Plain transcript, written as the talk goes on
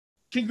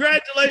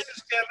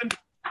Congratulations, Kevin.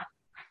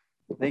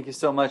 Thank you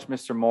so much,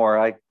 Mr.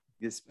 Moore.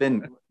 It's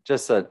been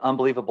just an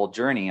unbelievable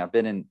journey. I've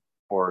been in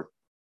for.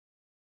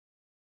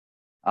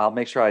 I'll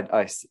make sure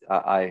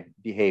I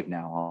behave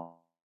now.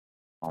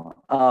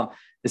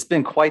 It's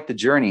been quite the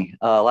journey.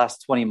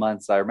 Last 20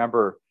 months, I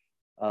remember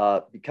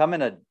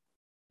becoming a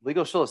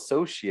Legal Shield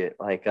associate,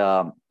 like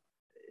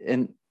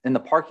in the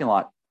parking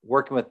lot,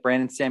 working with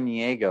Brandon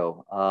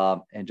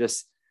Samaniego, and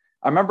just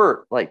I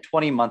remember like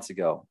 20 months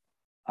ago.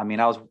 I mean,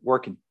 I was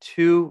working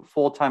 2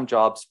 full-time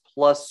jobs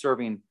plus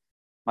serving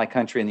my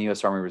country in the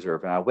U.S. Army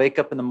Reserve. And I wake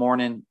up in the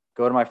morning,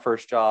 go to my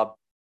first job,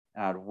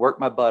 and I'd work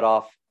my butt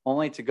off,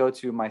 only to go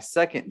to my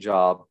second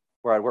job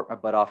where I'd work my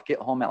butt off, get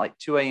home at like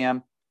 2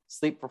 a.m.,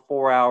 sleep for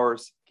 4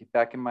 hours, get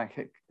back in my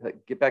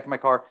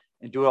car,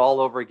 and do it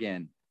all over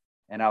again.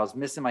 And I was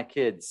missing my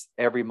kids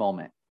every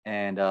moment.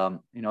 And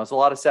it's a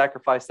lot of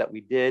sacrifice that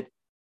we did.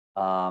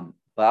 But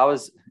I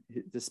was,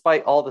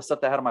 despite all the stuff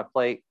that I had on my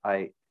plate,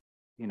 I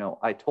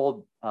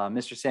told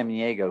Mr.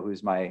 Samaniego,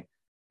 who's my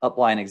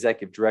upline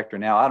executive director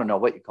now. I don't know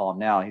what you call him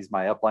now. He's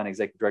my upline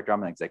executive director.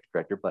 I'm an executive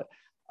director, but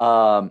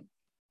I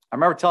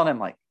remember telling him,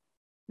 like,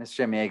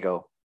 Mr.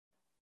 Samaniego,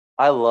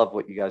 I love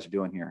what you guys are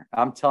doing here.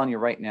 I'm telling you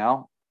right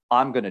now,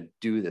 I'm going to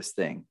do this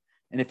thing.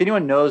 And if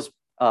anyone knows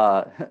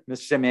Mr.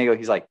 Samaniego,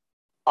 he's like,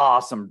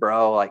 awesome,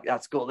 bro. Like,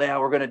 that's cool. Yeah,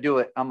 we're going to do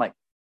it. I'm like,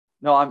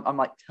 no, I'm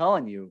like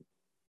telling you,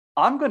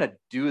 I'm going to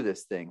do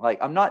this thing.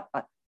 Like,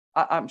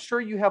 I'm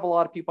sure you have a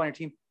lot of people on your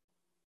team.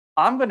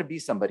 I'm going to be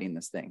somebody in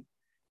this thing.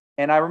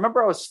 And I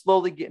remember I was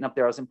slowly getting up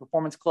there. I was in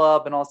Performance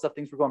Club and all that stuff.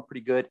 Things were going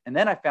pretty good. And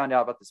then I found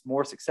out about this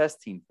More Success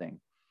Team thing.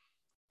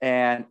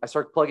 And I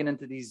started plugging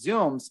into these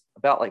Zooms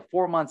about like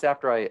 4 months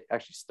after I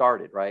actually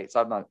started, right?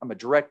 So I'm a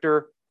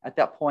director at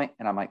that point,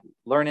 and I'm like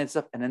learning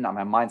stuff. And then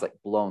my mind's like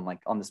blown, like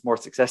on this More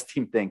Success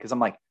Team thing. Cause I'm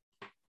like,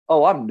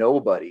 oh, I'm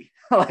nobody.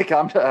 Like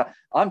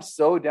I'm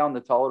so down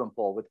the totem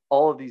pole with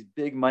all of these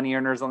big money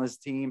earners on this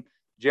team.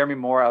 Jeremy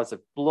Moore, I was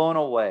like blown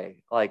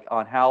away, like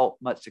on how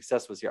much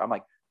success was here. I'm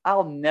like,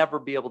 I'll never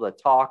be able to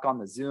talk on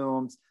the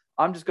Zooms.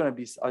 I'm just going to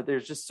be,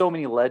 there's just so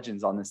many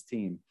legends on this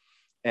team.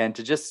 And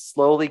to just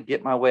slowly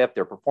get my way up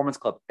there, Performance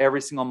Club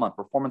every single month,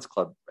 Performance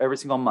Club every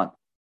single month.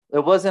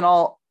 It wasn't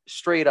all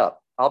straight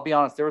up. I'll be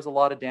honest, there was a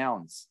lot of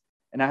downs,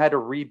 and I had to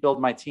rebuild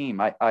my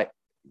team. I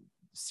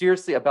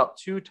seriously, about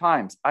 2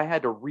 times, I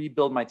had to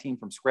rebuild my team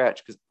from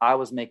scratch because I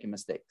was making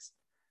mistakes,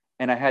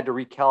 and I had to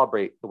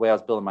recalibrate the way I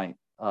was building my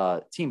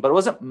team. But it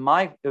wasn't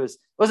it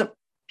wasn't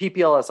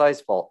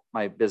PPLSI's fault.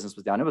 My business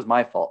was down. It was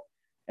my fault.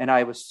 And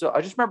I just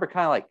remember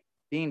kind of like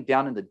being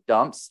down in the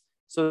dumps,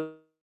 so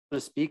to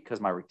speak,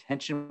 because my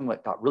retention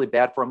got really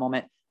bad for a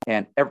moment.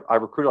 And I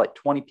recruited like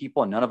 20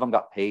 people and none of them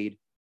got paid.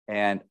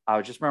 And I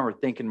just remember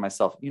thinking to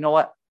myself, you know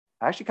what?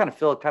 I actually kind of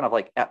feel kind of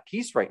like at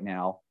peace right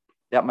now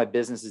that my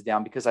business is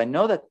down, because I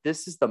know that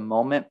this is the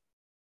moment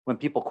when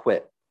people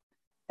quit.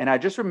 And I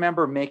just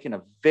remember making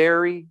a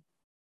very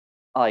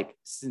like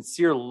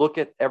sincere look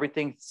at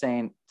everything,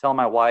 telling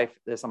my wife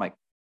this. I'm like,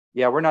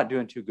 yeah, we're not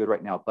doing too good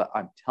right now, but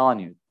I'm telling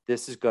you,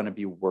 this is going to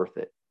be worth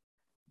it.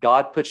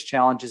 God puts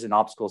challenges and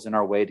obstacles in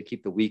our way to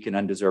keep the weak and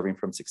undeserving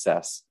from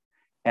success.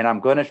 And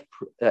I'm going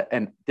to,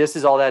 and this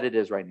is all that it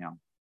is right now.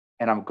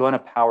 And I'm going to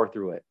power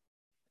through it.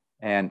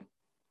 And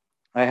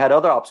I had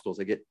other obstacles.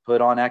 I get put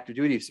on active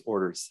duty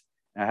orders,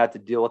 and I had to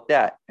deal with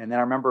that. And then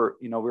I remember,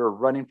 we were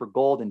running for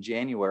gold in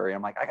January.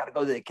 I'm like, I got to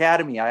go to the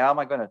academy. How am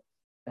I going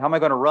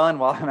to run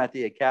while I'm at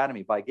the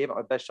academy? But I gave it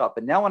my best shot.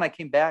 But now when I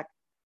came back,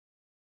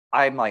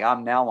 I'm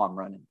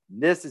running.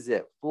 This is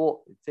it.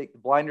 Take the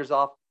blinders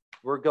off.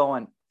 We're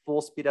going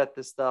full speed at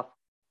this stuff.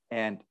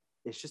 And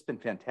it's just been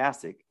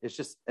fantastic.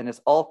 And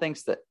it's all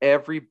thanks to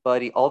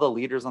everybody, all the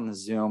leaders on the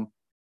Zoom,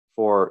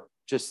 for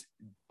just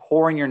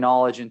pouring your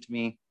knowledge into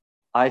me.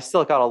 I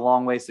still got a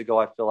long ways to go.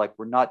 I feel like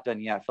we're not done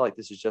yet. I feel like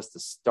this is just the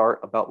start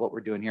about what we're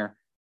doing here.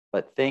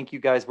 But thank you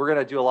guys. We're going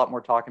to do a lot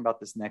more talking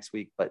about this next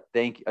week. But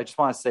thank you. I just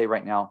want to say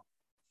right now,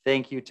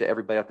 thank you to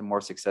everybody at the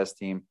More Success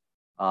team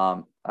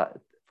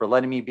for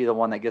letting me be the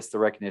one that gets the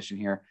recognition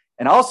here.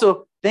 And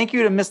also thank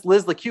you to Miss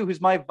Liz LeCue,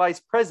 who's my vice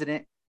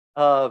president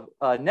of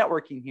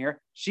networking here.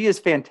 She is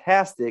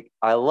fantastic.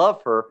 I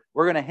love her.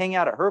 We're going to hang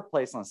out at her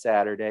place on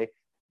Saturday.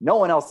 No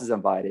one else is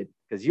invited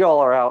because you all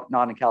are out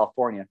not in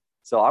California.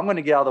 So I'm going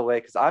to get out of the way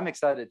because I'm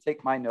excited to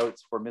take my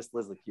notes for Miss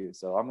Liz LeCue.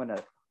 So I'm going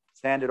to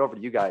stand it over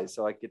to you guys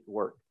so I get to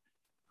work.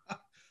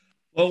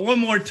 Well, one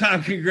more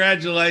time,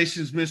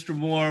 congratulations, Mr.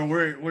 Moore.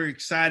 We're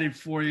excited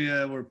for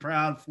you. We're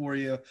proud for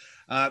you,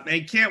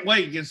 and can't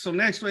wait. So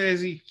next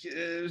week,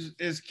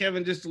 as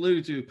Kevin just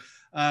alluded to,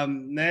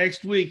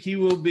 next week he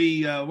will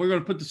be. We're going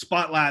to put the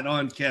spotlight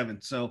on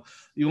Kevin. So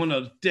you want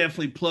to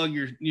definitely plug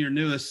your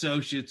new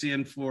associates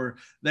in for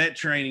that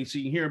training, so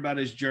you can hear about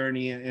his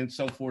journey and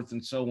so forth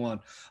and so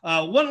on.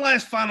 One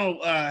last final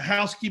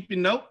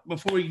housekeeping note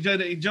before we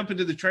jump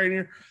into the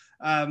trainer.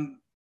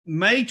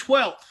 May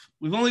 12th.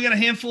 We've only got a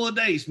handful of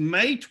days.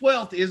 May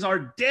 12th is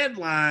our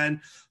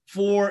deadline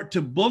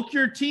to book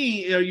your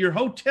team, your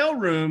hotel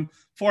room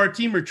for our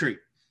team retreat.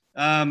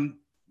 The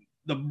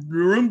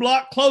room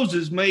block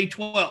closes May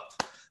 12th.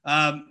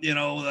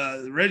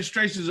 The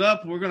registration's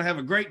up. We're going to have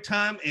a great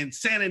time in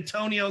San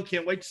Antonio.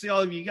 Can't wait to see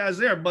all of you guys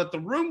there. But the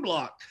room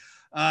block,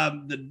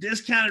 the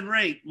discounted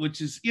rate,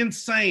 which is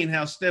insane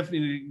how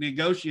Stephanie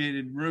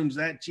negotiated rooms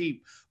that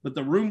cheap, but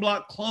the room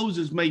block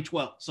closes May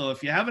 12th. So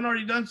if you haven't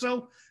already done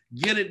so,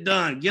 get it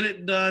done. Get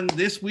it done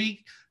this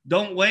week.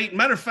 Don't wait.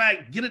 Matter of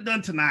fact, get it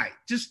done tonight.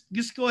 Just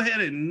go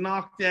ahead and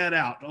knock that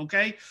out,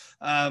 okay?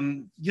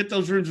 Get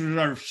those rooms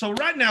reserved. So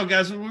right now,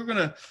 guys, we're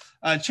going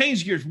to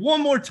change gears one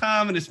more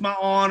time, and it's my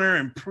honor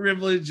and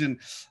privilege. And,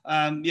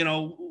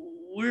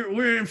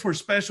 we're in for a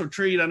special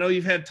treat. I know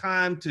you've had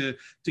time to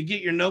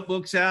get your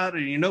notebooks out or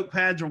your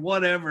notepads or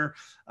whatever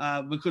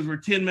because we're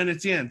 10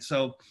 minutes in.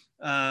 So,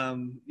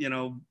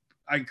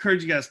 I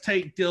encourage you guys,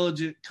 take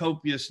diligent,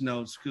 copious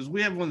notes because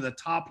we have one of the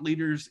top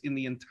leaders in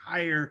the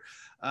entire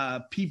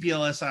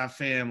PPLSI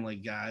family,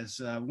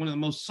 guys. One of the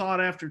most sought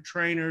after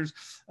trainers,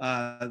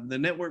 the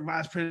network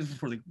vice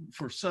president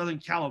for Southern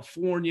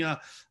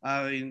California,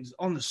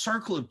 on the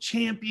Circle of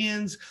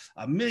Champions,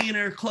 a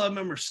Millionaire Club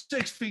member,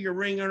 6-figure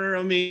ring earner.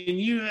 I mean,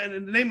 you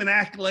name an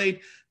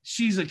accolade.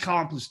 She's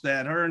accomplished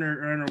that, her and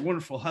her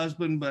wonderful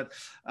husband. But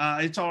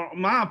it's all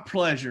my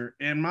pleasure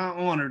and my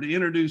honor to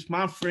introduce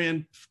my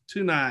friend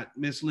tonight,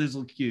 Miss Liz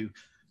LeCue.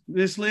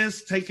 Miss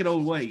Liz, take it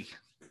away.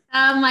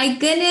 Oh my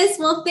goodness.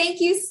 Well,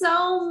 thank you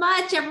so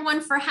much,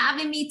 everyone, for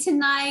having me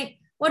tonight.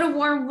 What a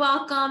warm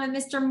welcome. And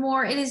Mr.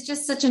 Moore, it is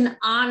just such an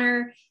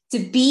honor to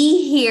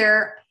be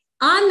here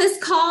on this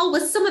call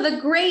with some of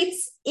the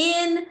greats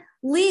in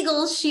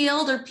Legal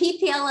Shield or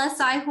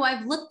PPLSI, who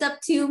I've looked up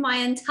to my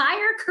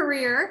entire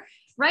career,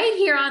 right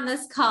here on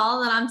this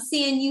call. And I'm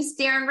seeing you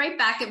staring right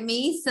back at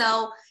me.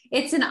 So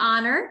it's an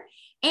honor.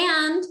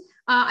 And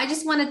I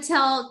just want to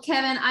tell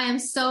Kevin, I am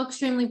so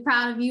extremely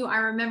proud of you. I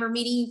remember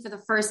meeting you for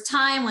the first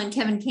time when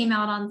Kevin came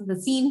out onto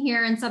the scene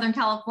here in Southern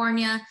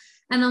California.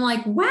 And I'm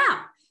like,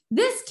 wow,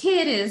 this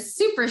kid is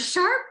super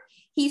sharp.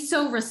 He's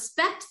so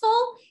respectful.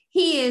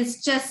 He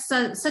is just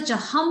such a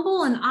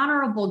humble and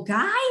honorable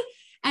guy.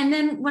 And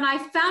then when I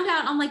found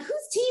out, I'm like,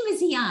 whose team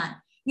is he on?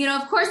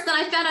 Of course, then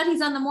I found out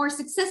he's on the More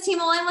Success team.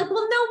 Well, I'm like,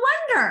 well,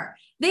 no wonder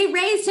they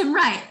raised him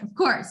right, of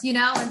course,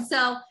 And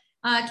so,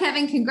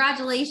 Kevin,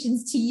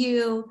 congratulations to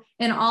you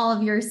and all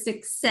of your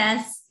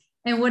success.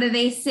 And what do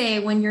they say?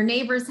 When your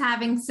neighbor's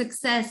having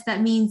success,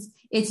 that means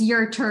it's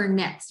your turn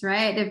next,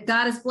 right? If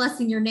God is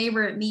blessing your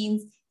neighbor, it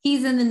means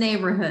he's in the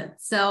neighborhood.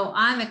 So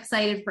I'm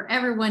excited for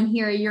everyone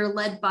here. You're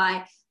led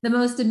by the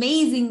most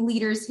amazing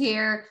leaders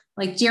here,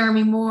 like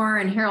Jeremy Moore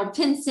and Harold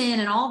Pinson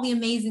and all the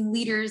amazing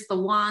leaders, the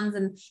Wands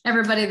and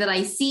everybody that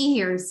I see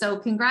here. So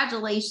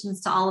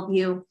congratulations to all of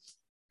you.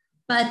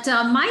 But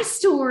my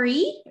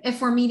story,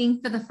 if we're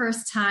meeting for the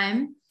first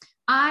time,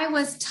 I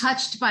was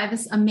touched by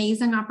this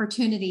amazing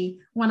opportunity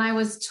when I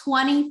was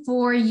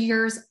 24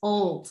 years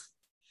old.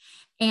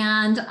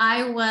 And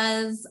I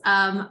was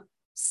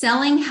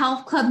selling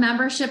health club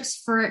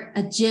memberships for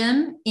a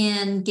gym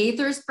in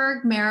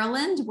Gaithersburg,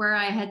 Maryland, where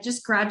I had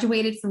just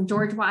graduated from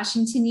George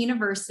Washington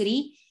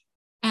University.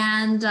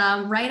 And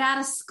right out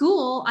of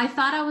school, I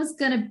thought I was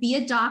going to be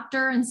a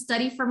doctor and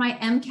study for my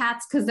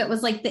MCATs because it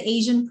was like the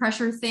Asian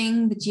pressure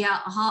thing that you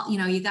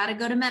got to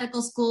go to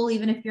medical school,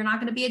 even if you're not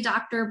going to be a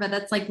doctor, but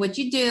that's like what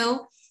you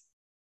do.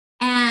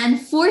 And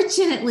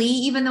fortunately,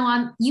 even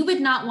though you would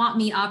not want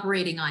me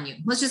operating on you.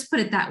 Let's just put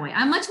it that way.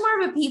 I'm much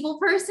more of a people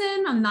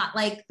person. I'm not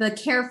like the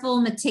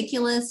careful,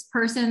 meticulous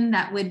person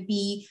that would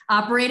be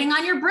operating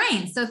on your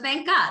brain. So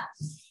thank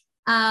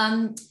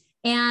God.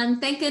 And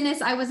thank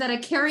goodness I was at a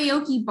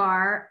karaoke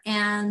bar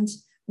and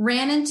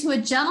ran into a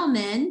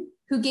gentleman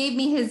who gave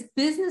me his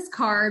business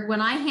card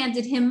when I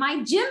handed him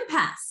my gym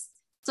pass.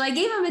 So I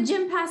gave him a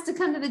gym pass to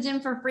come to the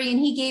gym for free, and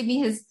he gave me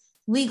his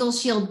Legal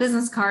Shield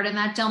business card. And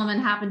that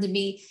gentleman happened to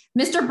be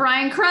Mr.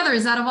 Brian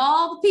Crothers, out of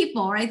all the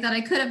people, right, that I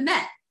could have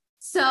met.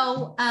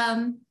 So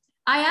I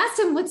asked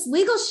him, what's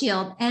Legal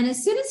Shield? And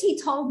as soon as he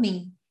told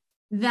me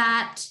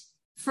that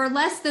for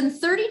less than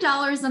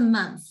 $30 a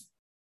month,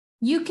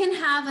 you can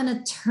have an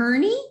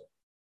attorney,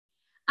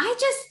 I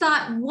just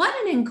thought, what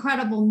an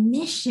incredible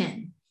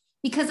mission.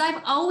 Because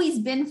I've always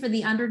been for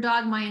the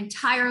underdog my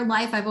entire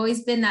life. I've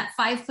always been that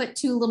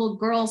 5'2" little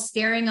girl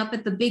staring up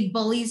at the big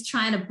bullies,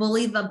 trying to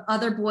bully the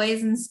other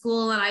boys in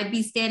school. And I'd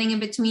be standing in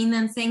between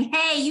them saying,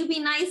 hey, you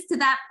be nice to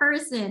that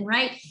person,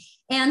 right?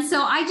 And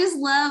so I just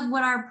love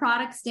what our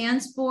product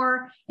stands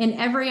for in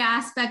every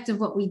aspect of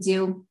what we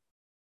do.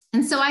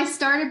 And so I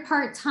started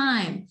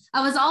part-time.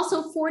 I was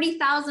also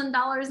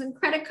 $40,000 in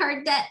credit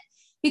card debt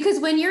because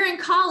when you're in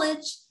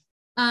college,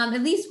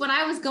 at least when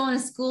I was going to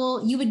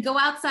school, you would go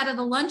outside of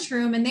the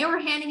lunchroom and they were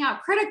handing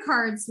out credit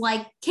cards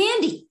like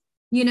candy,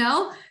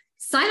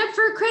 sign up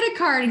for a credit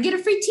card and get a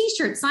free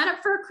t-shirt, sign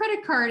up for a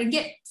credit card and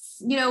get,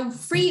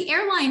 free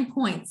airline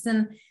points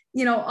and,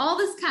 all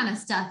this kind of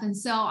stuff. And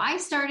so I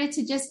started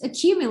to just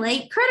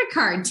accumulate credit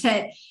card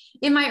debt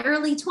in my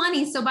early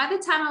 20s. So by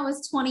the time I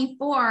was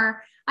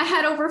 24, I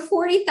had over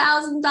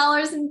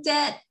 $40,000 in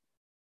debt,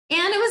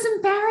 and it was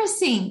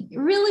embarrassing. It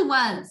really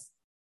was.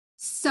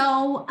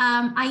 So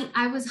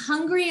I was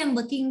hungry and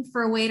looking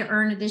for a way to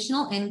earn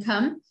additional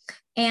income.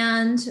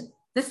 And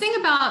the thing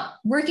about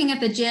working at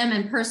the gym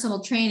and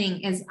personal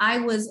training is I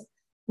was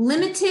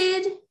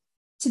limited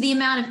to the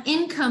amount of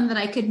income that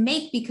I could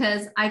make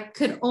because I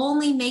could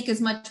only make as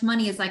much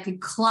money as I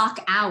could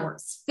clock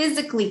hours,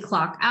 physically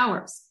clock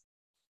hours.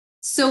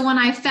 So when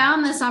I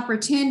found this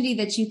opportunity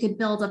that you could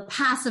build a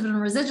passive and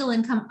residual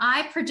income,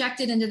 I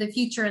projected into the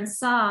future and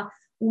saw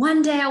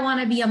one day I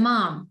want to be a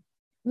mom.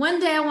 One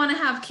day I want to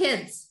have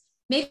kids.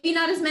 Maybe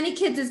not as many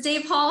kids as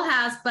Dave Hall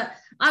has, but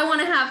I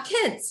want to have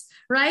kids,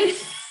 right?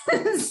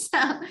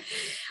 So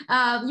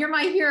you're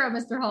my hero,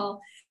 Mr.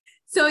 Hall.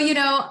 So,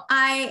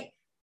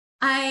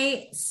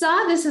 I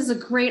saw this as a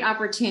great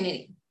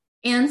opportunity.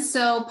 And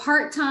so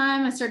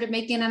part-time, I started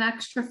making an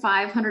extra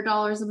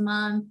 $500 a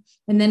month,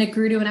 and then it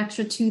grew to an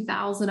extra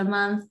 $2,000 a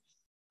month.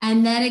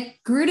 And then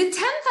it grew to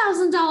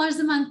 $10,000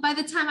 a month by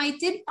the time I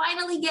did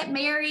finally get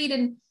married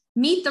and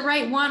meet the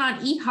right one on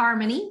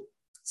eHarmony.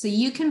 So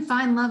you can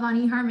find love on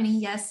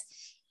eHarmony, yes.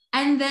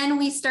 And then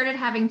we started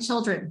having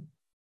children.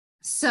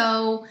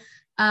 So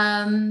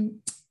during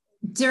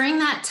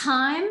that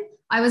time,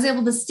 I was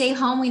able to stay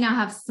home. We now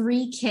have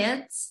 3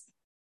 kids.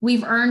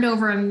 We've earned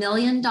over $1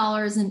 million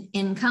in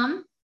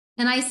income.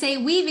 And I say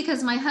we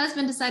because my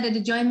husband decided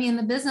to join me in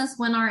the business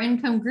when our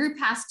income grew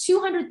past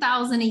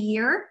 $200,000 a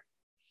year.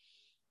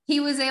 He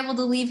was able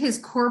to leave his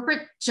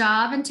corporate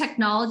job in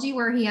technology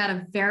where he had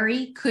a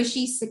very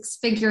cushy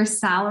 6-figure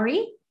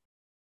salary.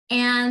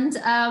 And,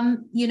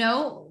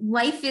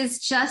 life is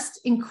just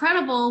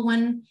incredible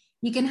when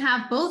you can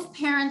have both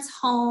parents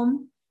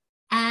home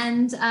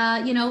and,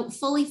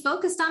 fully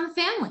focused on the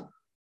family.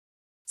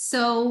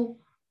 So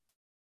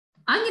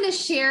I'm going to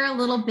share a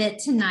little bit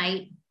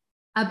tonight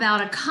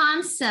about a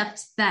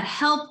concept that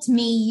helped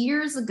me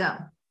years ago.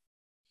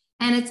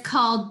 And it's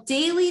called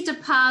daily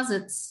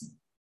deposits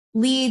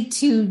lead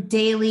to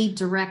daily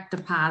direct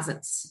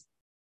deposits.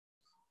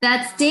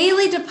 That's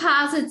daily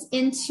deposits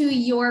into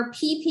your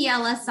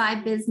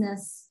PPLSI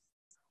business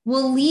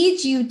will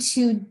lead you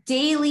to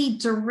daily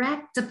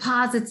direct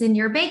deposits in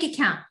your bank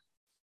account.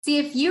 See,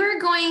 if you're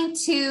going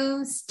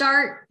to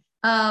start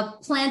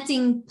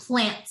planting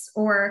plants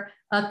or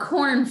a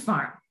corn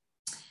farm,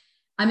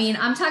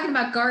 I'm talking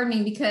about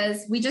gardening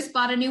because we just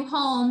bought a new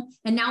home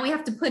and now we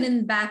have to put in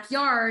the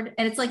backyard,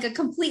 and it's like it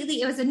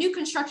was a new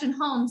construction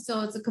home.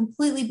 So it's a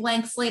completely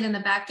blank slate in the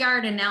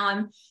backyard. And now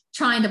I'm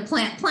trying to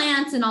plant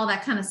plants and all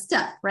that kind of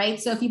stuff, right?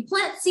 So if you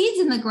plant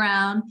seeds in the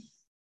ground,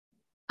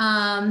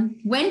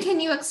 when can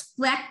you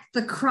expect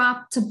the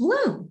crop to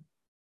bloom?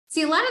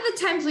 See, a lot of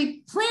the times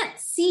we plant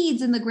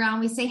seeds in the ground,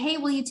 we say, hey,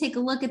 will you take a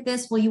look at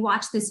this? Will you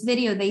watch this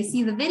video? They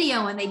see the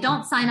video and they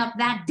don't sign up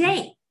that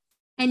day.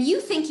 And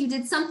you think you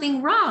did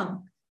something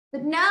wrong,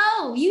 but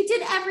no, you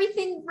did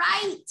everything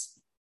right.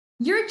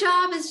 Your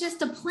job is just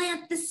to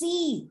plant the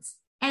seeds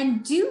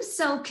and do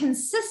so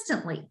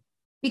consistently.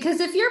 Because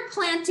if you're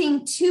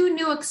planting 2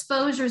 new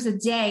exposures a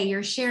day,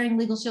 you're sharing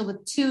Legal Shield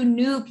with 2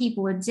 new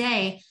people a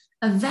day,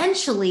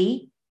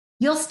 eventually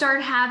you'll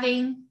start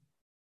having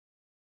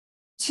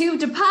 2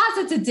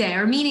 deposits a day,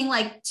 or meaning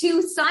like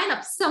 2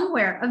 signups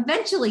somewhere,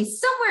 eventually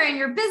somewhere in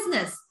your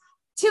business,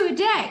 2 a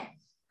day.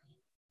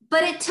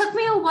 But it took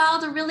me a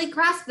while to really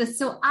grasp this.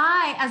 So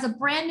I, as a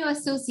brand new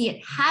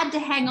associate, had to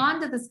hang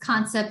on to this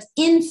concept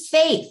in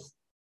faith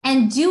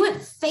and do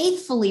it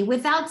faithfully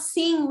without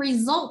seeing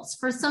results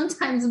for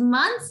sometimes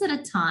months at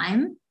a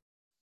time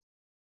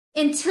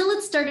until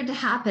it started to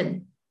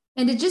happen.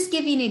 And to just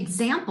give you an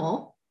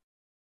example,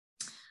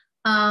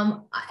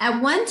 at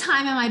one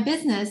time in my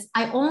business,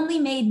 I only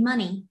made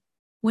money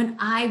when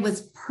I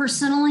was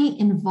personally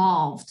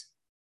involved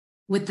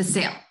with the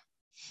sale.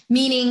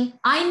 Meaning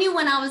I knew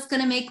when I was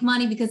going to make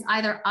money because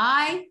either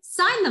I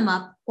signed them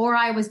up or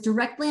I was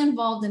directly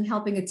involved in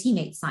helping a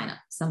teammate sign up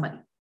somebody.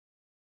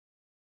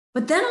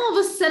 But then all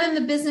of a sudden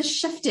the business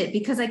shifted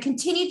because I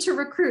continued to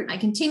recruit. I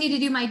continued to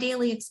do my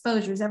daily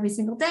exposures every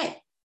single day.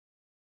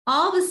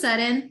 All of a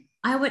sudden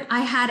I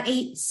had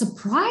a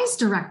surprise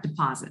direct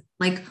deposit.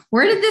 Like,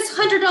 where did this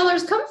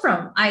 $100 come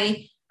from?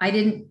 I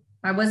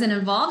wasn't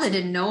involved. I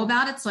didn't know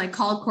about it. So I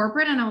called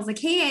corporate and I was like,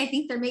 hey, I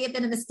think there may have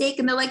been a mistake.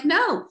 And they're like,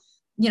 no,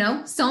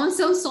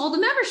 so-and-so sold a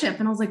membership.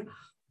 And I was like,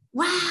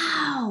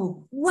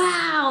 wow.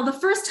 The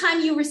first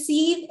time you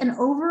receive an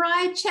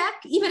override check,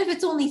 even if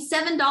it's only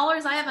 $7,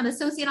 I have an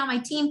associate on my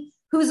team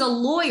who's a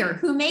lawyer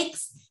who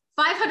makes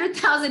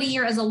 $500,000 a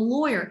year as a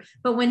lawyer.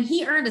 But when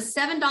he earned a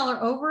 $7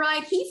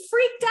 override, he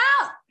freaked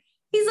out.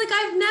 He's like,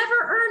 I've never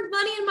earned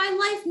money in my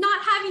life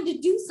not having to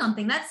do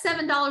something. That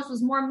 $7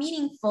 was more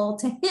meaningful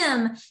to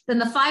him than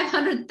the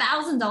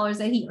 $500,000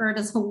 that he earned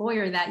as a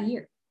lawyer that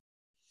year.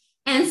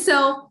 And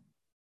so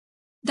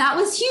that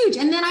was huge.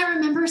 And then I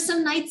remember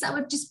some nights I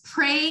would just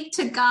pray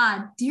to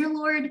God, dear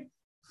Lord,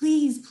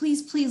 please,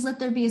 please, please let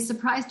there be a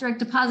surprise direct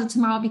deposit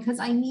tomorrow because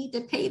I need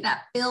to pay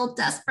that bill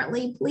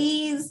desperately,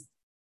 please.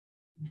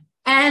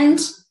 And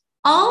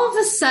all of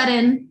a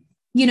sudden,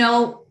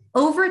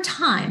 over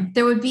time,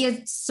 there would be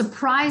a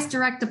surprise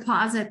direct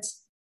deposit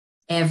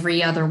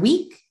every other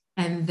week,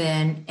 and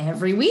then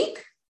every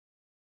week,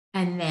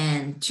 and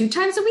then 2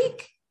 times a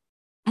week,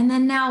 And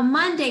then now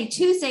Monday,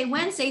 Tuesday,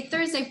 Wednesday,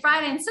 Thursday,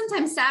 Friday, and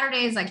sometimes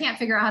Saturdays, I can't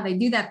figure out how they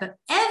do that, but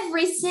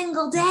every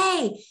single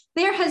day,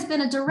 there has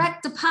been a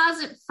direct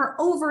deposit for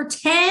over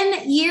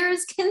 10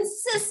 years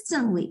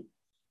consistently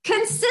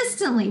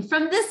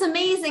from this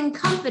amazing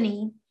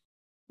company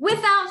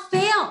without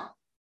fail.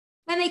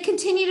 And they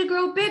continue to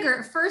grow bigger.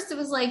 At first, it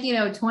was like,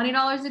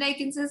 $20 a day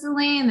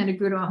consistently, and then it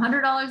grew to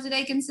 $100 a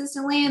day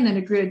consistently, and then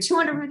it grew to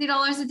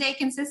 $250 a day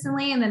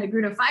consistently, and then it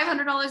grew to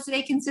 $500 a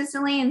day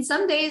consistently, and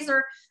some days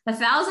are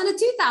 $1,000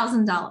 to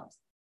 $2,000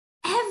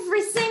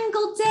 every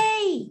single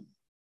day.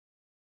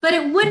 But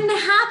it wouldn't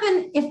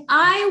happen if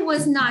I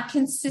was not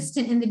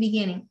consistent in the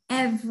beginning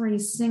every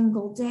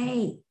single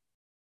day.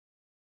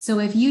 So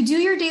if you do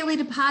your daily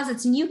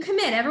deposits and you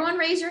commit, everyone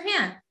raise your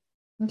hand.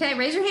 Okay,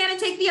 raise your hand and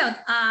take the oath.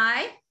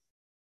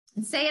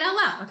 And say it out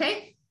loud,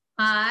 okay?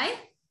 I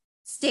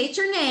state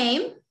your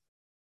name,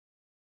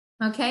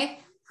 okay?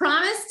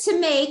 Promise to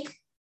make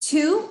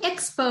 2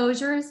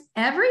 exposures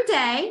every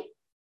day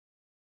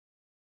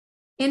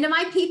into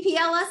my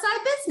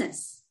PPLSI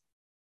business.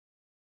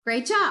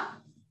 Great job.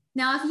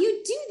 Now, if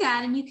you do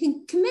that and you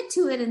can commit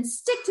to it and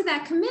stick to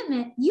that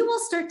commitment, you will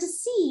start to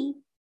see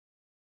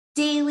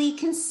daily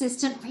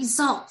consistent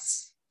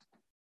results.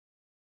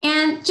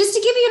 And just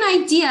to give you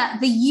an idea,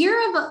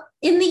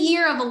 in the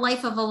year of a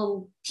life of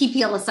a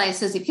PPLSI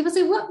associate, people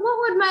say, what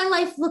would my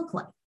life look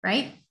like,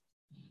 right?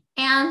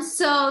 And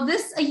so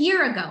a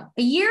year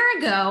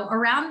ago,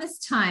 around this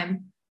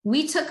time,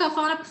 we took off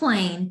on a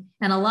plane,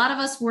 and a lot of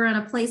us were in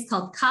a place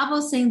called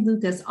Cabo San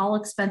Lucas, all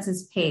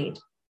expenses paid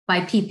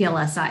by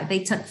PPLSI.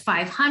 They took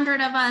 500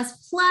 of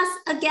us plus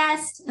a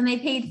guest, and they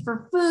paid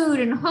for food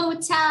and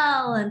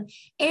hotel and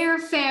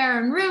airfare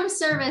and room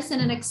service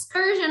and an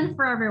excursion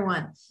for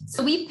everyone.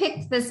 So we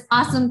picked this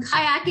awesome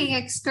kayaking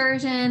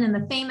excursion and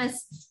the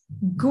famous,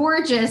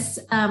 gorgeous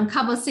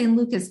Cabo San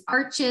Lucas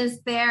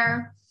arches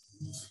there.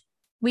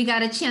 We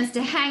got a chance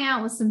to hang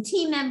out with some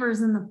team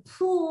members in the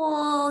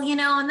pool,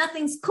 and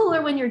nothing's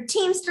cooler when your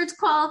team starts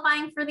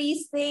qualifying for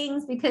these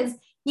things because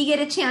you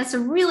get a chance to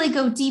really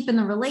go deep in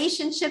the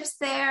relationships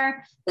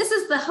there. This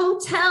is the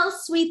hotel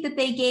suite that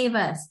they gave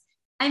us.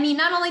 I mean,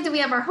 not only did we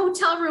have our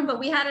hotel room, but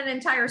we had an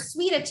entire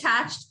suite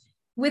attached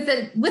with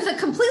a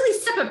completely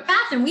separate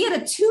bathroom. We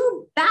had a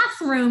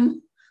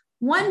 2-bathroom,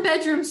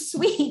 1-bedroom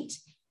suite,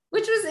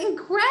 which was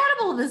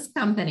incredible, this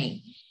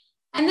company.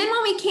 And then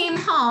when we came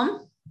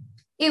home,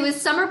 it was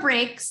summer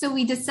break, so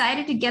we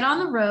decided to get on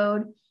the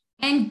road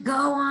and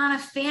go on a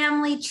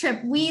family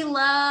trip. We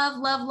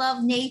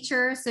love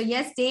nature. So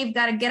yes, Dave,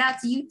 got to get out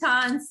to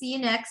Utah and see you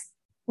next.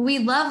 We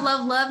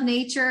love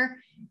nature.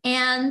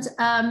 And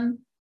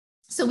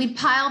so we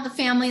piled the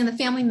family in the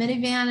family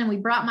minivan, and we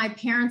brought my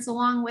parents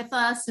along with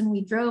us, and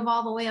we drove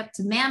all the way up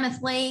to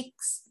Mammoth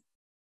Lakes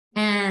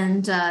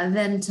and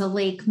then to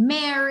Lake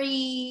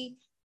Mary.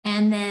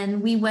 And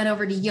then we went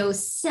over to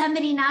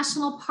Yosemite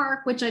National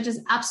Park, which I just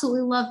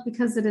absolutely love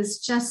because it is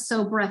just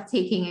so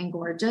breathtaking and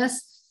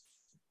gorgeous.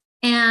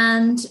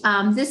 And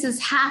this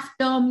is Half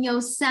Dome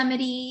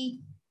Yosemite,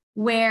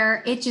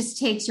 where it just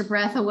takes your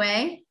breath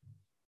away.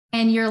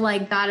 And you're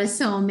like, God is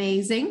so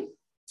amazing.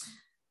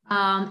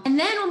 And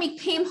then when we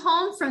came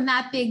home from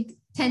that big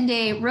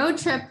 10-day road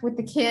trip with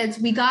the kids,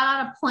 we got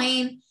on a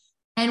plane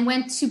and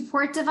went to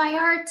Puerto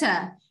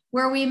Vallarta,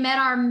 where we met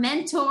our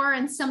mentor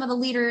and some of the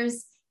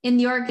leaders in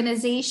the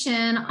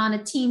organization on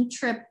a team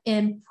trip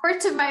in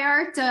Puerto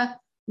Vallarta,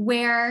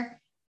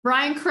 where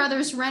Brian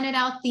Carruthers rented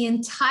out the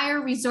entire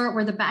resort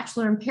where The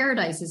Bachelor in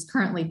Paradise is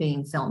currently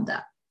being filmed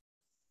at.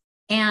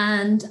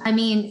 And I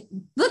mean,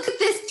 look at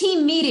this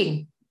team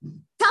meeting.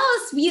 Tell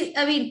us,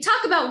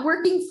 talk about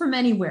working from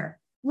anywhere,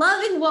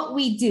 loving what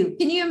we do.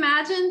 Can you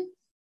imagine?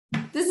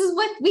 This is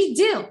what we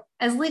do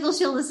as Legal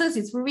Shield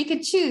Associates, where we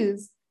could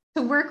choose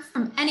to work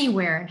from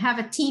anywhere and have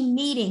a team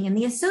meeting. And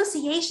the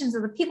associations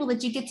of the people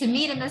that you get to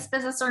meet in this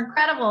business are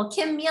incredible.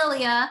 Kim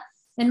Melia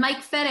and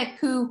Mike Fedek,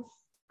 who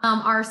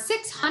are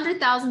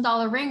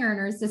 $600,000 ring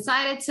earners,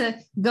 decided to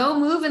go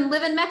move and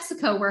live in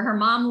Mexico, where her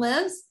mom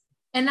lives.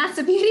 And that's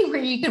the beauty,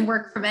 where you can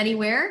work from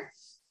anywhere.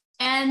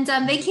 And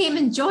they came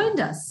and joined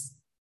us.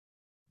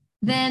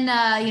 Then,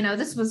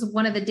 this was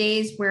one of the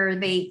days where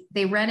they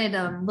rented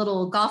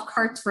little golf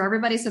carts for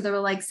everybody. So there were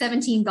like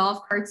 17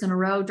 golf carts in a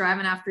row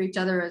driving after each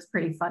other. It was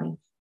pretty funny.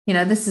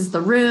 This is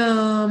the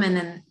room, and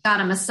then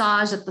got a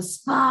massage at the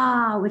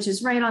spa, which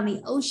is right on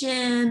the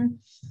ocean.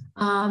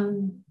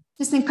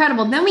 Just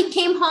incredible. Then we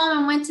came home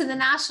and went to the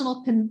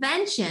national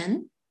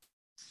convention,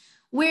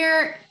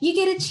 where you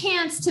get a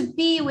chance to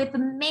be with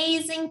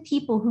amazing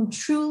people who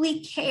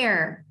truly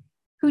care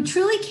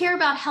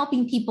about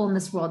helping people in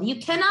this world. You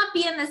cannot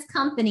be in this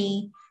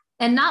company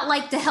and not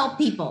like to help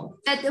people.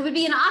 That it would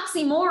be an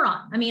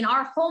oxymoron. I mean,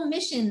 our whole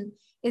mission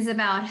is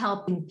about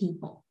helping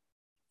people.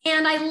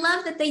 And I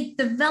love that they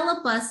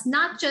develop us,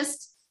 not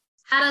just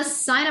how to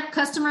sign up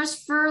customers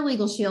for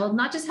Legal Shield,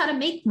 not just how to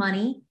make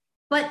money,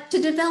 but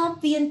to develop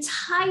the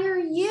entire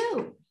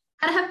you,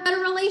 how to have better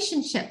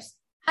relationships,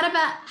 how to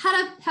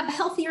have a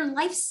healthier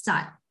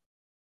lifestyle.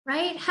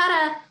 right? How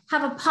to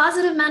have a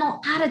positive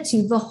mental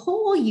attitude. The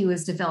whole you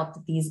is developed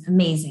at these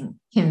amazing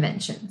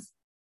conventions.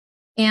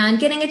 And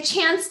getting a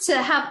chance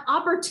to have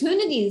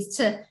opportunities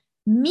to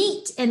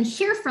meet and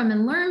hear from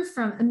and learn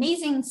from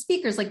amazing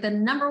speakers like the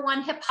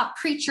 #1 hip hop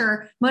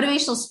preacher,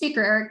 motivational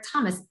speaker, Eric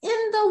Thomas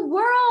in the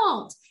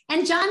world,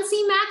 and John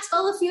C.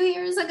 Maxwell a few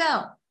years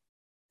ago.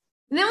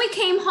 And then we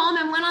came home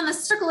and went on the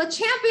Circle of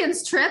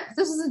Champions trip.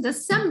 This was in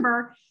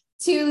December,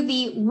 to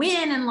the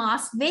Wynn in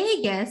Las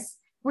Vegas,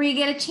 where you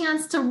get a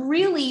chance to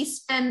really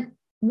spend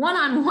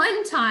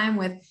one-on-one time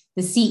with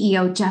the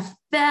CEO, Jeff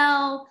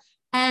Bell.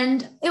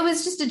 And it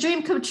was just a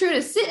dream come true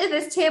to sit at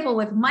this table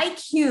with Mike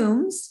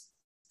Humes,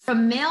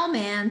 from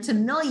Mailman to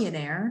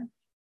Millionaire,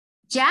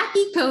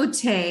 Jackie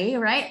Cote,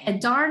 right,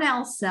 and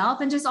Darnell Self,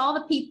 and just all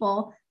the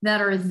people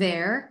that are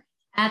there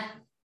at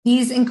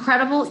these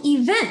incredible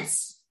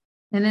events.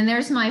 And then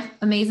there's my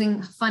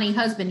amazing, funny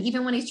husband.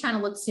 Even when he's trying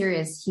to look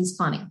serious, he's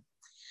funny.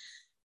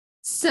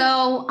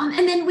 So,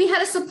 and then we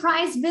had a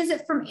surprise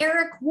visit from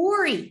Eric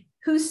Worre,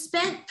 who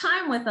spent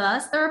time with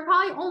us. There were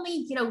probably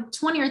only,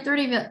 20 or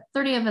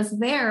 30 of us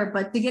there,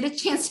 but to get a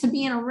chance to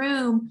be in a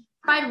room,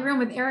 private room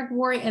with Eric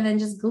Worre, and then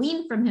just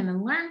glean from him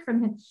and learn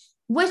from him.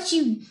 What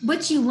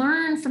you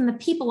learn from the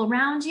people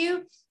around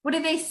you. What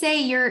do they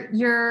say?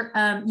 Your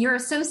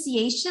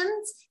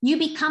associations, you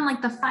become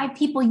like the 5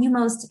 people you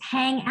most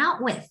hang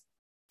out with.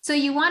 So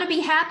you want to be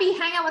happy,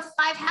 hang out with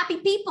 5 happy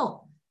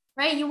people,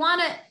 right? You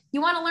want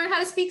to learn how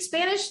to speak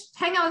Spanish,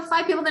 hang out with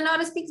 5 people that know how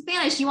to speak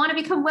Spanish. You want to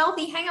become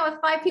wealthy, hang out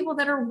with 5 people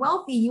that are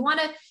wealthy. You want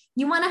to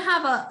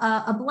have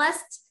a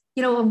blessed,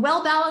 a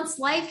well-balanced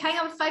life, hang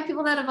out with 5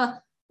 people that have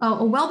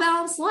a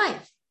well-balanced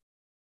life.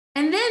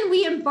 And then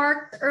we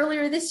embarked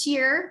earlier this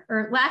year,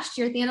 or last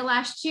year, at the end of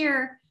last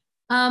year,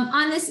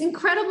 on this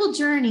incredible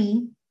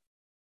journey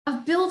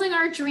of building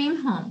our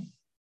dream home.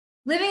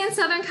 Living in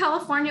Southern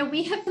California,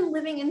 we have been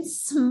living in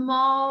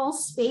small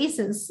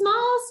spaces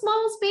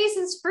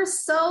for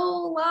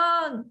so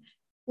long.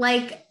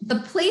 Like the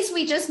place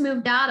we just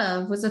moved out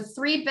of was a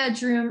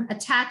 3-bedroom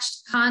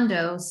attached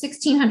condo,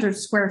 1,600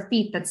 square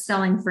feet, that's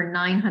selling for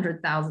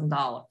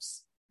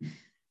 $900,000.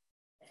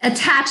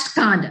 Attached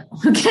condo,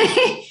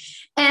 okay?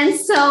 And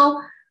so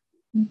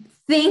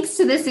thanks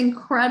to this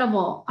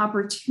incredible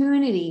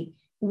opportunity,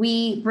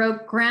 we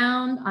broke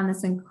ground on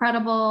this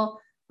incredible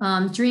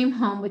dream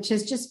home, which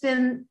has just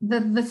been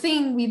the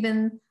thing we've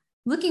been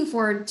looking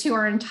forward to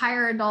our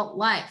entire adult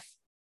life.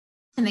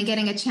 And then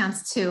getting a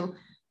chance to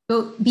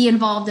be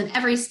involved in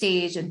every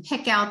stage and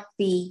pick out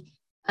the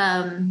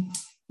cabinetry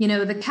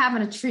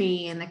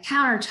and the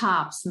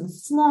countertops and the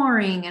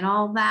flooring and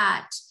all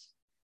that.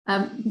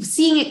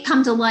 Seeing it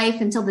come to life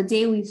until the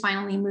day we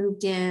finally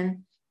moved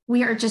in.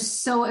 We are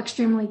just so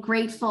extremely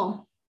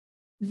grateful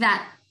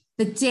that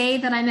the day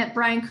that I met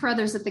Brian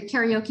Carruthers at the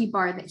karaoke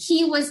bar, that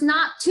he was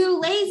not too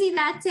lazy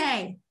that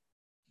day.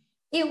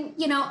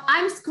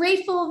 I'm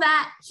grateful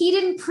that he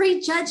didn't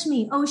prejudge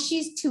me. Oh,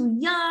 she's too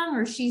young,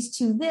 or she's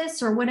too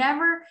this or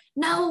whatever.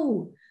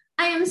 No,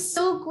 I am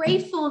so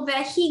grateful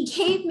that he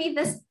gave me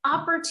this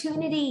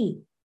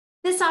opportunity.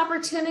 This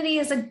opportunity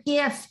is a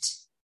gift.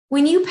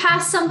 When you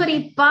pass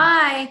somebody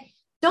by,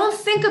 don't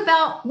think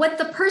about what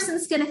the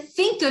person's going to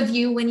think of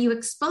you when you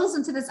expose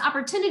them to this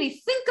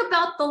opportunity. Think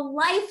about the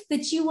life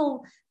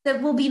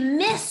that will be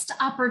missed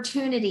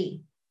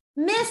opportunity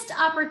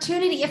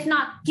if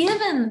not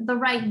given the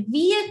right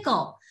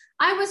vehicle.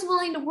 I was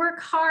willing to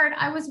work hard.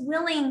 I was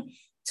willing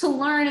to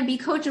learn and be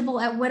coachable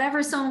at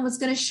whatever someone was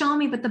going to show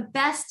me. But the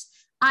best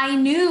I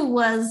knew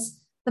was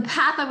the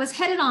path I was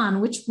headed on,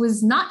 which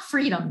was not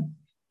freedom.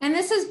 And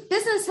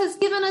business has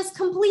given us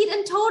complete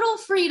and total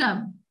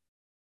freedom.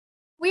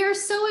 We are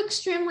so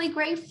extremely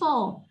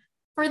grateful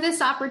for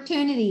this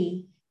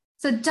opportunity.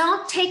 So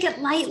don't take it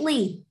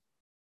lightly.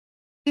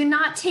 Do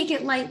not take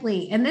it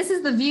lightly. And this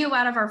is the view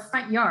out of our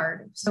front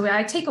yard. So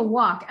I take a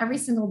walk every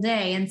single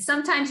day. And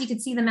sometimes you can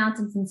see the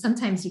mountains and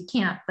sometimes you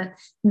can't. But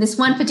this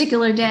one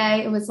particular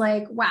day, it was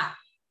like, wow.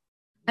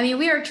 I mean,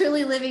 we are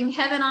truly living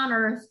heaven on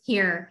earth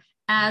here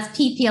as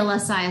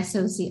PPLSI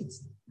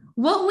associates.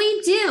 What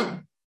we do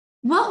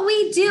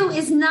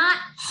is not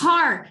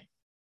hard.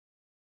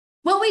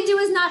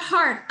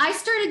 I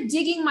started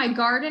digging my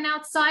garden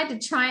outside to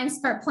try and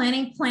start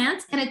planting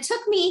plants. And it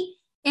took me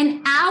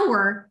an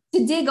hour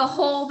to dig a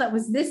hole that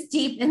was this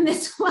deep and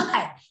this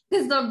wide,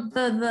 because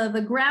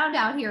the ground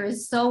out here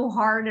is so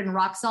hard and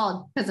rock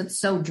solid because it's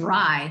so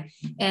dry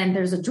and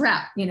there's a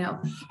drought, And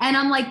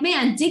I'm like,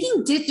 man,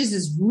 digging ditches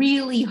is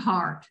really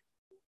hard.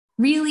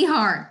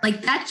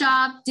 Like that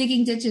job,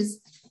 digging ditches,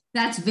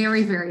 that's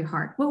very, very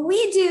hard. What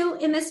we do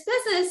in this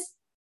business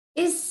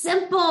is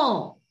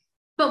simple.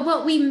 But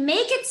what we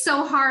make it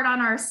so hard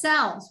on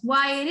ourselves,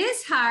 why it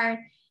is hard,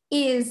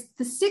 is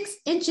the 6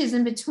 inches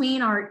in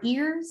between our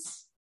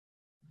ears.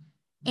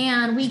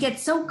 And we get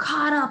so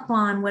caught up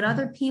on what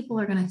other people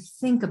are going to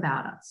think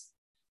about us.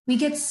 We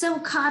get so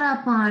caught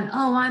up on,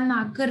 oh, I'm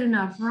not good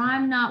enough, or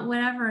I'm not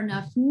whatever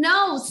enough.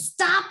 No,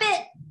 stop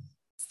it.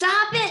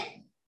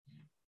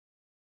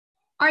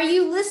 Are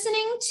you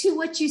listening to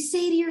what you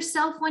say to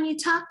yourself when you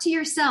talk to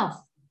yourself?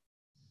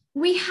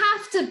 we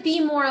have to be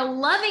more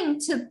loving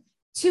to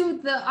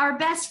our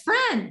best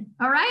friend.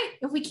 All right.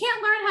 If we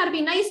can't learn how to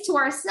be nice to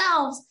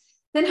ourselves,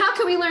 then how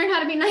can we learn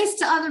how to be nice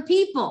to other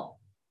people?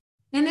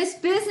 And this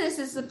business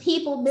is the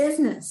people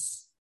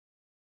business.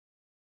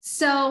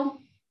 So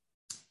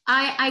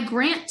I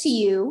grant to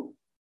you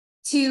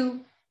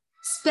to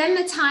spend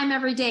the time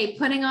every day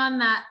putting on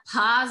that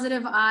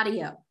positive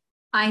audio.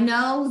 I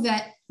know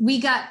that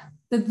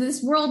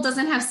this world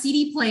doesn't have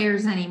CD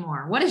players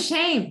anymore. What a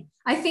shame.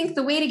 I think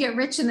the way to get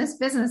rich in this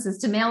business is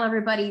to mail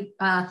everybody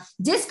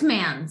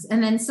Discmans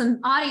and then some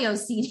audio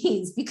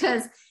CDs,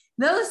 because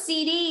those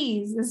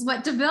CDs is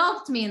what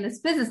developed me in this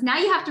business. Now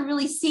you have to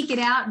really seek it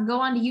out and go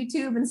onto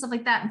YouTube and stuff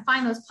like that and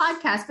find those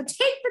podcasts, but take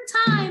the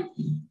time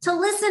to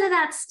listen to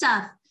that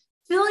stuff.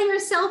 Fill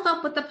yourself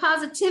up with the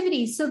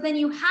positivity so then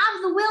you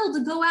have the will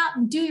to go out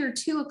and do your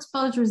 2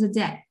 exposures a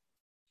day.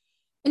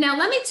 And now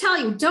let me tell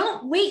you,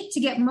 don't wait to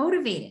get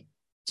motivated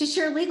to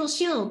share Legal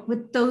Shield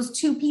with those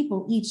 2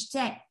 people each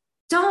day.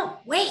 Don't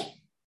wait,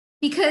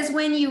 because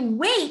when you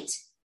wait,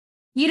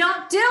 you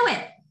don't do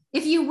it.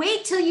 If you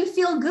wait till you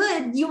feel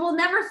good, you will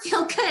never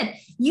feel good.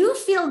 You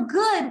feel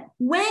good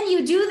when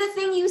you do the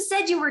thing you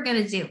said you were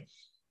going to do.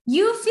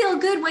 You feel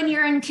good when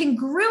you're in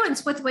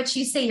congruence with what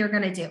you say you're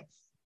going to do.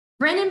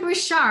 Brendon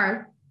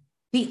Burchard,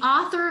 the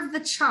author of The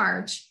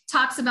Charge,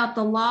 talks about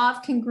the law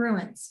of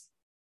congruence.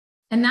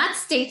 And that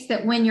states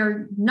that when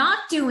you're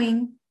not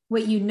doing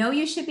what you know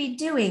you should be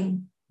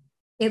doing,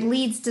 it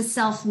leads to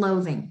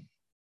self-loathing.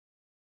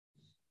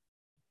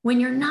 When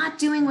you're not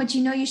doing what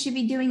you know you should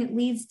be doing, it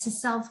leads to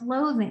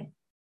self-loathing.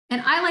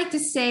 And I like to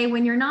say,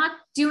 when you're not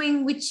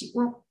doing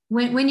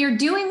when you're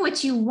doing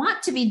what you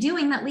want to be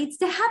doing, that leads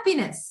to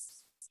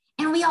happiness.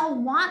 And we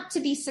all want to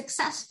be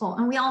successful,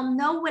 and we all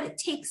know what it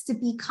takes to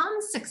become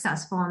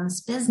successful in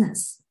this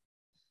business.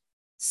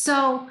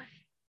 So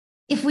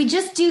if we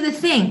just do the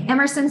thing,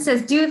 Emerson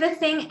says, do the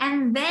thing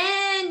and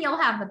then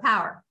you'll have the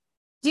power.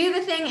 Do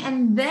the thing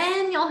and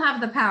then you'll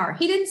have the power.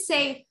 He didn't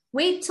say,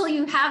 wait till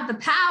you have the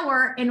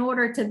power in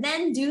order to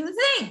then do the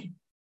thing.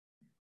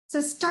 So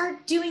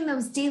start doing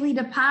those daily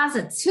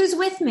deposits. Who's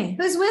with me?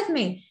 Who's with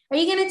me? Are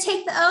you going to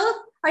take the oath?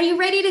 Are you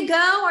ready to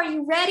go? Are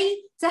you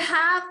ready to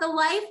have the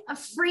life of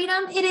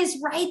freedom? It is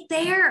right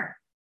there.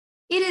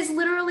 It is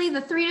literally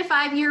the 3 to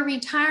 5 year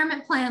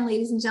retirement plan,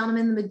 ladies and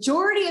gentlemen. The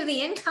majority of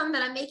the income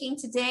that I'm making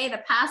today,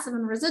 the passive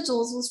and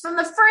residuals, was from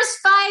the first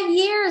 5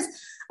 years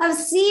of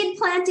seed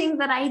planting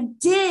that I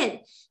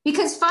did.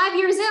 Because 5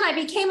 years in, I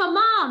became a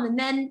mom. And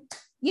then,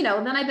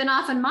 then I've been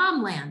off in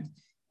mom land.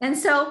 And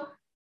so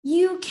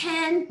you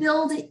can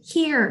build it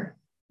here.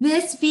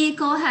 This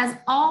vehicle has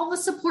all the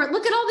support.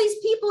 Look at all these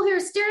people here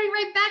staring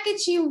right back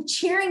at you,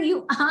 cheering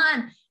you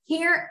on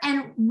here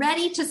and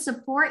ready to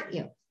support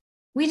you.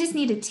 We just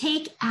need to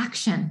take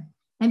action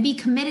and be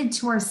committed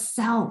to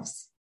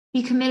ourselves.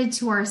 Be committed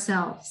to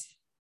ourselves.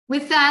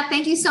 With that,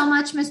 thank you so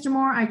much, Mr.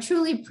 Moore. I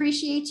truly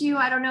appreciate you.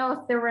 I don't know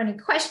if there were any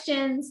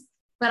questions,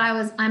 but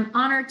I'm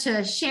honored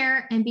to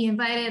share and be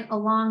invited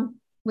along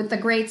with the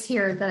greats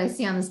here that I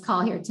see on this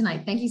call here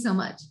tonight. Thank you so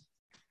much.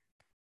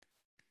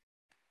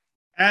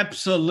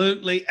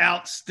 Absolutely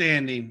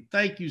outstanding.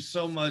 Thank you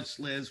so much,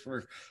 Liz,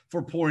 for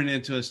pouring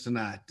into us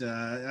tonight.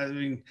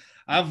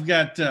 I've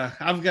got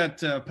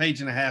a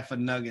page and a half of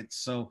nuggets.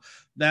 So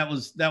that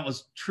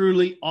was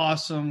truly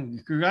awesome.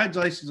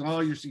 Congratulations on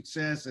all your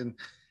success, and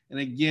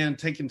again,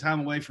 taking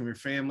time away from your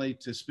family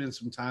to spend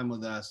some time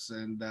with us.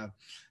 And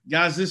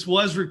guys, this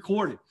was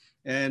recorded.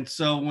 And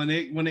so when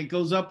it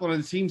goes up on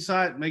the team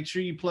site, make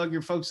sure you plug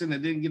your folks in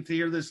that didn't get to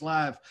hear this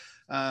live,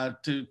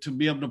 to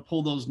be able to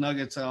pull those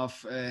nuggets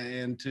off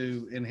and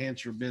to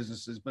enhance your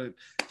businesses. But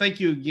thank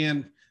you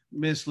again,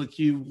 Ms.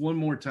 LeCue, one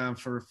more time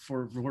for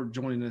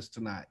joining us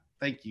tonight.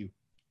 Thank you.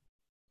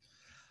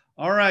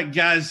 All right,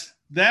 guys,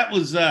 that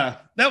was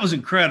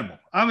incredible.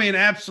 I mean,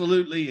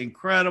 absolutely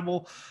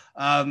incredible.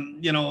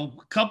 A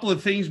couple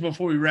of things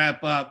before we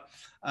wrap up.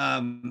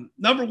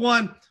 Number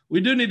one, we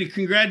do need to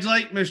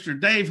congratulate Mr.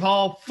 Dave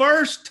Hall,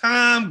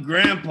 first-time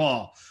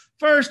grandpa.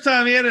 First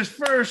time he had his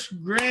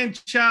first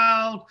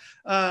grandchild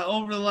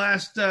over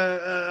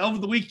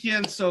the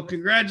weekend. So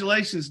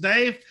congratulations,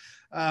 Dave.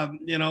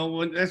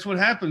 That's what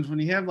happens when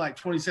you have like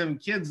 27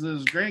 kids.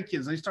 Those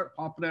grandkids, they start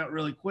popping out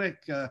really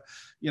quick.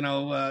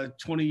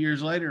 20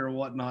 years later or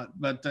whatnot.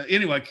 But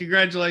anyway,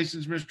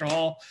 congratulations, Mr.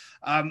 Hall.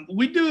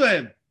 We do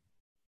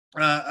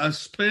a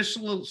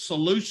special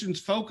solutions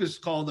focus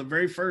call the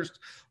very first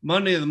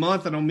Monday of the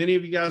month. I know many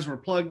of you guys were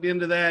plugged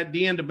into that.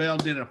 Deanne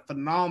DeBell did a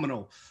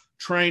phenomenal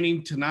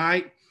training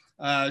tonight.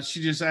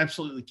 She just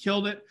absolutely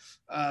killed it.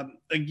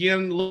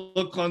 Again,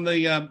 look on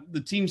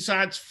the team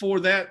sites for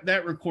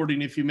that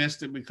recording if you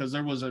missed it, because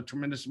there was a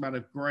tremendous amount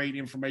of great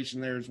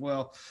information there as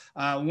well.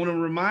 I want to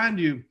remind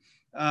you,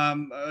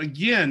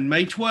 again,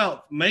 May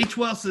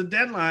 12th is the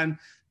deadline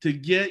to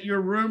get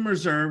your room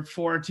reserved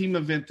for our team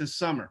event this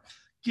summer.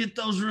 get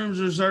those rooms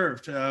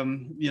reserved.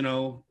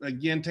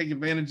 Again, take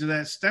advantage of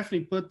that.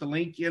 Stephanie put the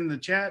link in the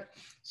chat.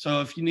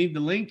 So if you need the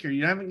link or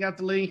you haven't got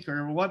the link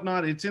or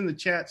whatnot, it's in the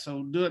chat.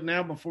 So do it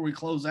now before we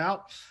close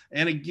out.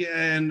 And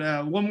again,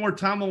 one more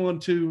time, I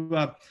want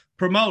to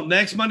promote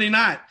next Monday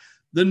night,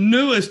 the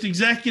newest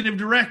executive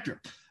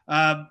director.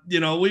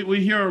 We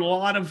hear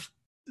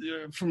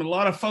from a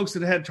lot of folks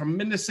that had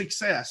tremendous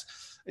success.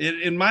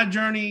 In my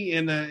journey,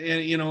 in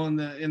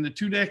the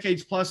 2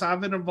 decades plus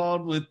I've been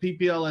involved with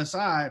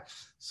PPLSI,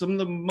 some of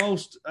the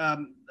most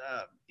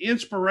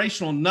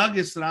inspirational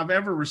nuggets that I've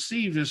ever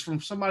received is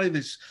from somebody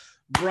that's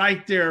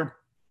right there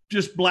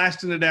just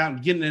blasting it out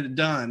and getting it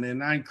done.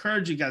 And I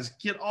encourage you guys,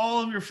 get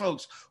all of your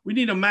folks. We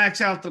need to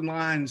max out the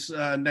lines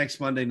next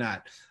Monday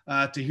night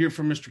to hear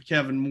from Mr.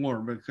 Kevin Moore,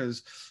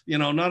 because,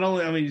 not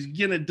only, he's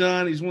getting it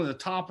done. He's one of the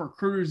top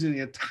recruiters in the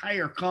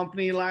entire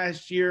company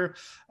last year,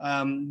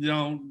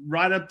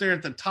 right up there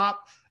at the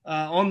top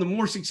on the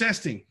Moore Success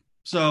team.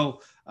 So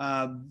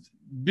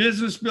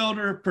business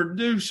builder,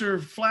 producer,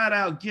 flat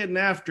out getting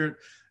after it,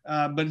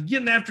 but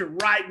getting after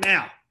it right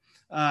now.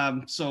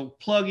 So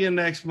plug in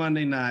next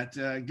Monday night.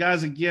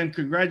 Guys, again,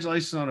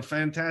 congratulations on a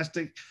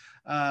fantastic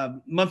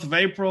month of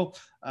April.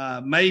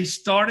 May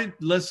started.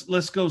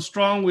 Let's go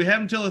strong. We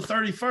have until the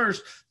 31st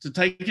to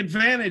take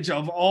advantage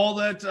of all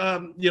that,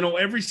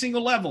 every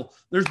single level.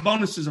 There's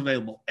bonuses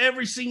available.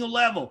 Every single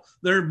level,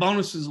 there are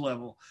bonuses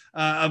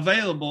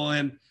available.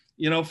 And,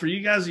 for you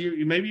guys,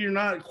 maybe you're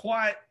not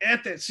quite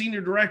at that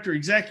senior director,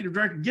 executive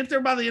director. Get there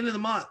by the end of the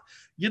month.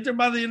 Do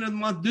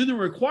the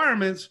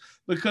requirements,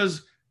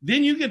 because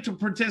then you get to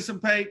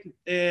participate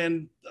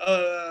in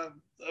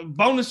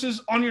bonuses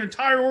on your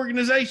entire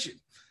organization.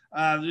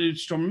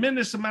 There's a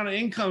tremendous amount of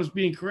income is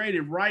being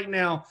created right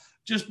now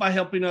just by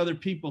helping other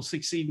people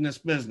succeed in this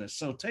business.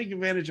 So take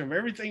advantage of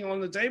everything on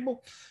the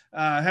table.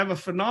 Have a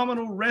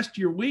phenomenal rest of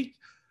your week.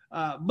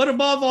 But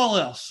above all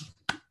else,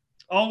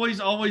 always,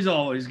 always,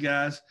 always,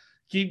 guys,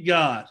 keep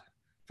God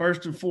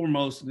first and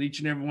foremost in each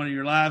and every one of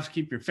your lives.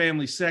 Keep your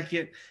family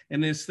second.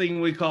 And this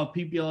thing we call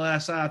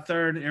PPLSI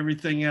third,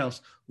 everything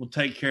else will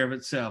take care of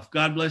itself.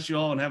 God bless you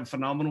all and have a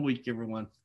phenomenal week, everyone.